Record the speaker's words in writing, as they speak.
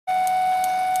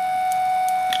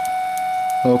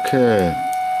Okay,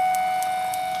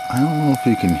 I don't know if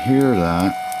you can hear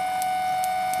that,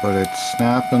 but it's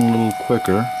snapping a little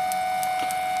quicker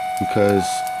because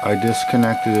I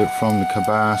disconnected it from the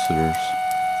capacitors,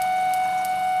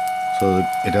 so that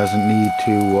it doesn't need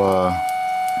to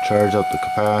charge up the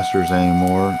capacitors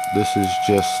anymore. This is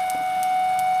just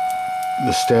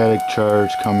the static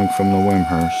charge coming from the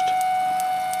Wimhurst,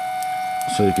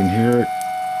 so you can hear it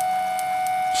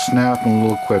snapping a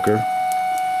little quicker.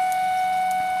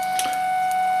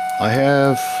 I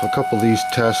have a couple of these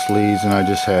test leads and I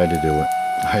just had to do it.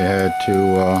 I had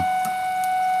to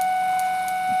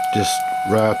just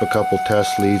wrap a couple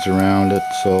test leads around it,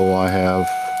 so I have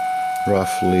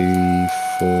roughly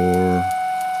four,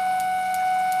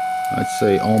 I'd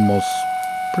say almost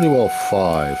pretty well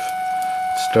 5.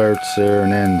 It starts there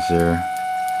and ends there.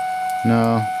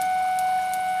 No,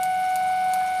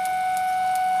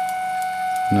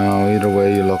 either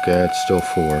way you look at it, it's still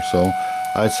 4, so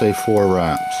I'd say 4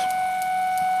 wraps.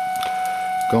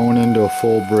 Going into a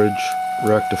full bridge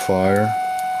rectifier,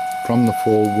 from the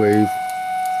full wave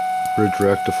bridge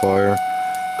rectifier,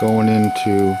 going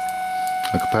into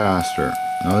a capacitor.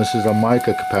 Now this is a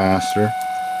mica capacitor.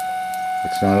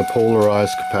 It's not a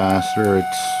polarized capacitor.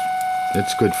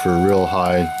 It's good for real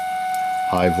high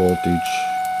voltage.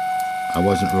 I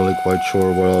wasn't really quite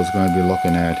sure what I was going to be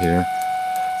looking at here,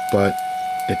 but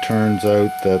it turns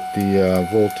out that the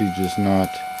voltage is not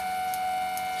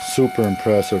super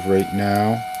impressive right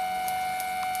now.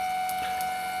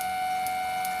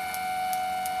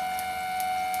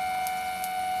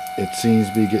 It seems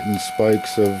to be getting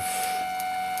spikes of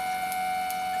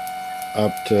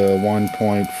up to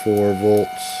 1.4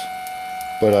 volts,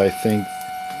 but I think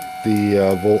the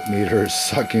voltmeter is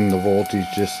sucking the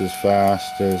voltage just as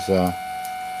fast as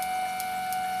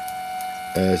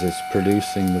it's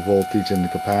producing the voltage in the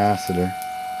capacitor,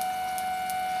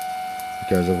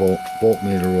 because a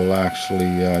voltmeter will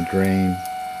actually drain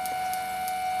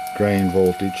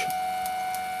voltage.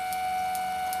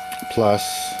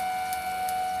 Plus,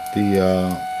 the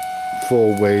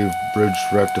full wave bridge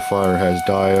rectifier has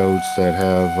diodes that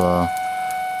have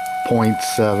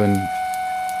 0.7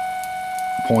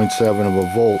 of a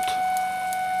volt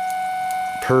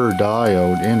per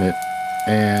diode in it,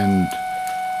 and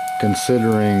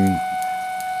considering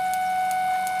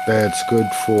that it's good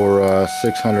for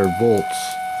 600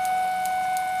 volts,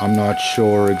 I'm not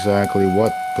sure exactly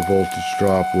what the voltage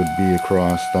drop would be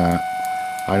across that.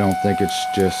 I don't think it's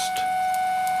just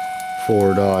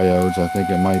 4 diodes. I think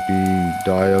it might be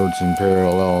diodes in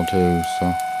parallel too.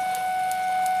 So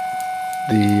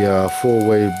the full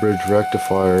wave bridge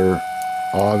rectifier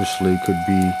obviously could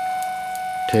be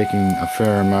taking a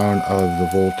fair amount of the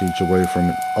voltage away from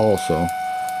it also,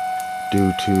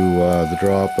 due to the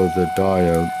drop of the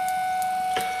diode.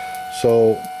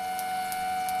 So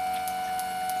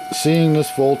seeing this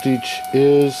voltage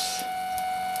is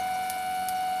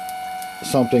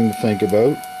something to think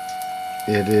about.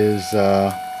 It is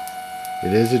a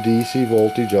DC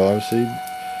voltage, obviously.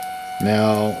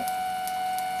 Now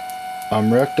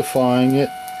I'm rectifying it,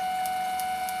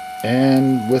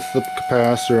 and with the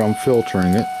capacitor I'm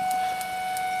filtering it,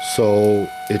 so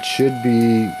it should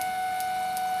be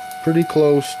pretty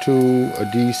close to a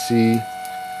DC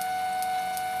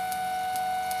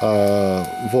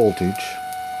voltage,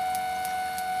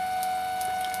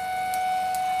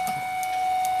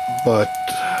 but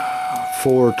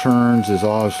 4 turns is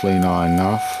obviously not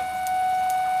enough.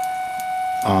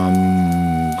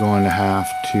 I'm going to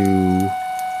have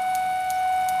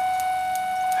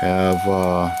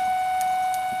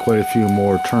quite a few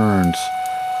more turns.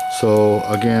 So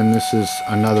again, this is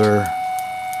another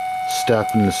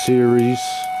step in the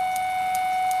series.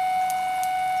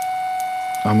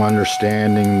 I'm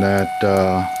understanding that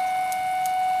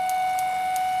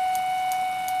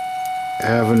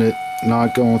having it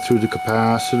not going through the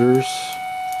capacitors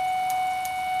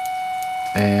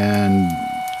and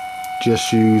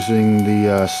just using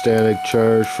the static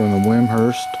charge from the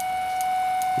Wimhurst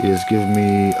is giving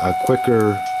me a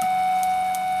quicker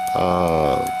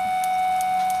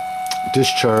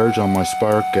discharge on my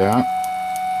spark gap.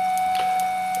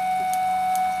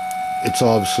 It's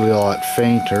obviously a lot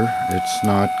fainter. It's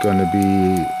not going to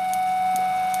be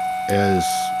as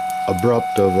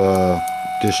abrupt of a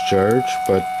discharge,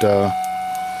 but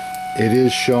it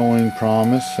is showing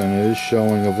promise and it is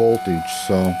showing a voltage.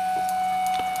 So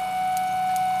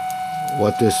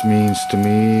what this means to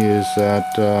me is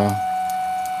that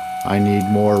I need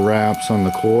more wraps on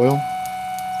the coil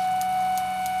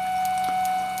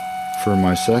for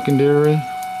my secondary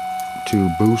to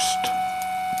boost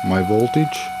my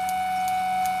voltage.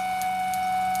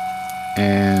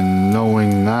 And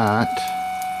knowing that,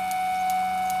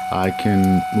 I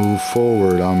can move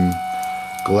forward. I'm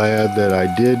glad that I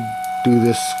did do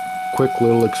this quick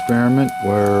little experiment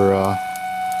where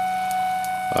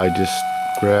I just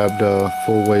grabbed a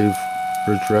full wave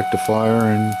bridge rectifier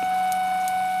and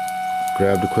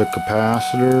grabbed a quick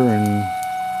capacitor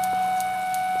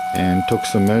and took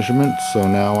some measurements. So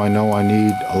now I know I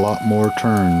need a lot more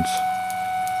turns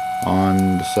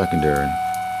on the secondary.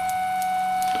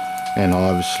 And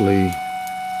obviously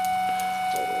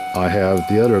I have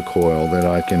the other coil that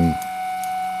I can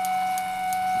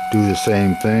do the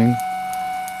same thing.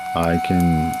 I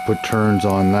can put turns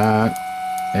on that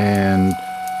and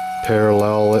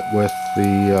parallel it with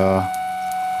the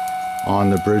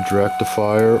on the bridge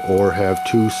rectifier, or have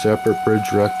two separate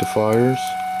bridge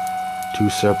rectifiers, two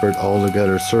separate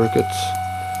altogether circuits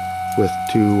with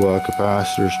two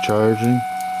capacitors charging.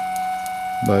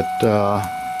 But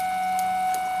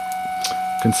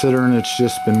considering it's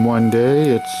just been one day,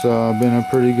 it's been a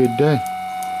pretty good day.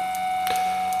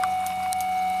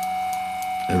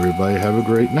 Everybody have a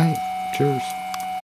great night. Cheers.